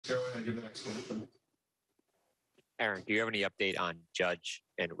Go ahead and give the next one. Aaron, do you have any update on Judge?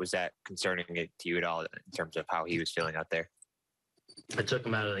 And was that concerning it to you at all in terms of how he was feeling out there? I took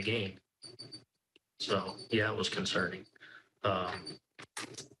him out of the game. So, yeah, it was concerning. I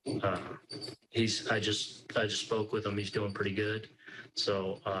just spoke with him. He's doing pretty good.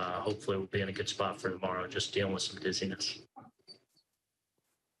 So hopefully we'll be in a good spot for tomorrow, just dealing with some dizziness.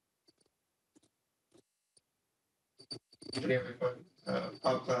 Any other questions?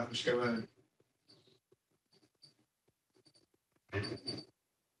 Bob Clappish, go ahead.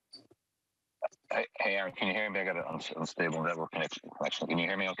 Hey, Aaron, can you hear me? I got an unstable network connection. Can you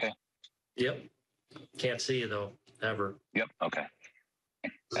hear me okay? Yep. Can't see you, though, ever. Yep, okay.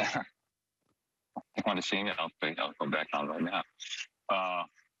 I want to see me. I'll go back on right now.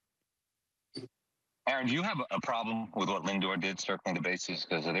 Aaron, do you have a problem with what Lindor did circling the bases?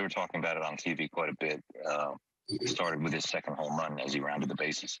 Because they were talking about it on TV quite a bit. He started with his second home run as he rounded the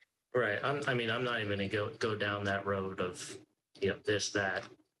bases. Right. I'm not even going to go down that road of, this, that.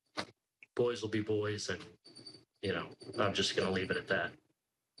 Boys will be boys, and, I'm just going to leave it at that.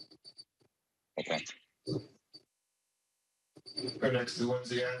 Okay. Go next to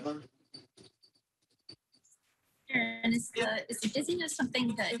Lindsay Adler. And is the dizziness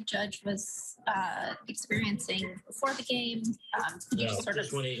something that Judge was experiencing before the game? Could you just sort of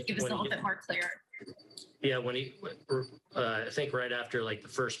give us a little bit more clear? Yeah, I think right after like the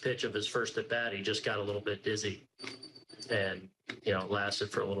first pitch of his first at bat, he just got a little bit dizzy, and it lasted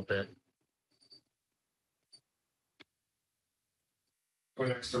for a little bit. Go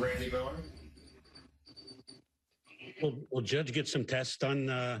next to Randy Miller. Will Judge get some tests done?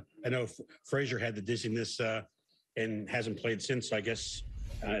 I know Frazier had the dizziness and hasn't played since. So I guess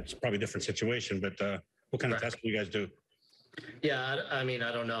it's probably a different situation. But what kind of tests can you guys do? Yeah, I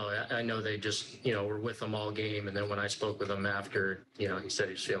don't know. I know they just, were with him all game. And then when I spoke with him after, he said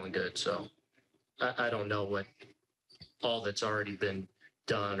he was feeling good. So I don't know what all that's already been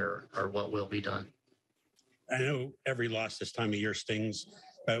done or what will be done. I know every loss this time of year stings.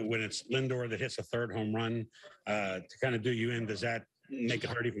 But when it's Lindor that hits a third home run to kind of do you in, does that make it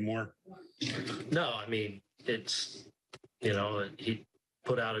hurt even more? No, it's, he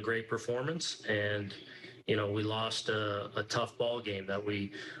put out a great performance, and, we lost a tough ball game that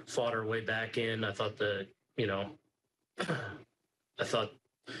we fought our way back in. I thought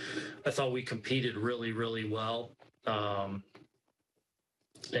I thought we competed really, really well.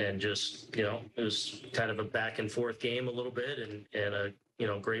 And just, it was kind of a back and forth game a little bit, and a,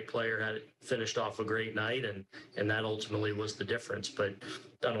 great player had finished off a great night, and that ultimately was the difference. But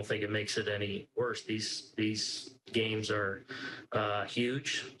I don't think it makes it any worse. These games are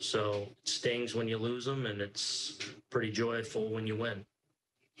huge, so it stings when you lose them, and it's pretty joyful when you win.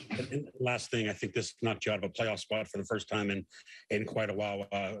 And last thing, I think this knocked you out of a playoff spot for the first time in quite a while.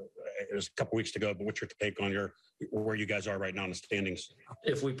 It was a couple weeks to go, but what's your take on where you guys are right now in the standings?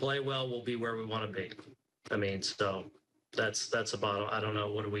 If we play well, we'll be where we want to be. So that's about, I don't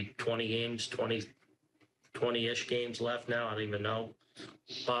know, what are we, 20 games, 20-ish games left now? I don't even know.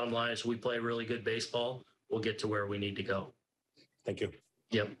 Bottom line is we play really good baseball. We'll get to where we need to go. Thank you.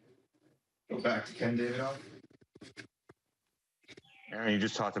 Yep. Go back to Ken Davidoff. Aaron, you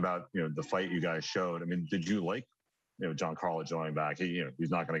just talked about, the fight you guys showed. Did you like, John Carlo joining back?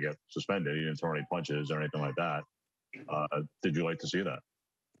 He's not going to get suspended. He didn't throw any punches or anything like that. Did you like to see that?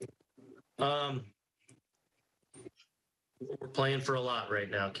 We're playing for a lot right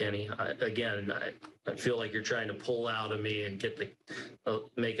now, Kenny. I feel like you're trying to pull out of me and get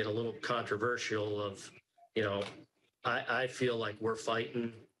make it a little controversial of, I feel like we're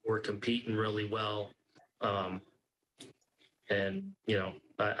fighting, we're competing really well. And,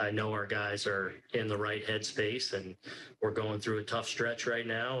 I know our guys are in the right headspace, and we're going through a tough stretch right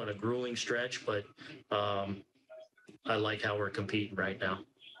now and a grueling stretch, but I like how we're competing right now.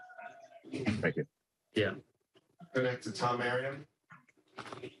 Thank you. Yeah. Connect to Tom Arian.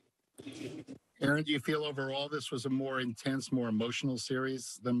 Aaron, do you feel overall this was a more intense, more emotional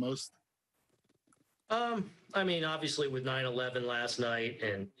series than most? Obviously with 9/11 last night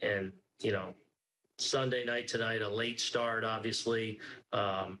and Sunday night tonight, a late start, obviously,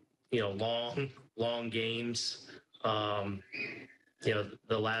 long games, the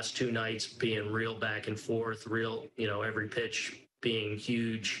last two nights being real back and forth, real, every pitch being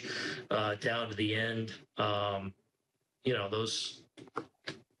huge, down to the end. Those,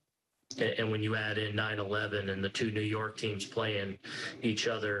 and when you add in 9/11 and the two New York teams playing each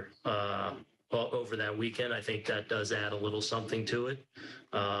other, over that weekend, I think that does add a little something to it.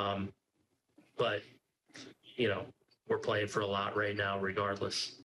 But, we're playing for a lot right now, regardless.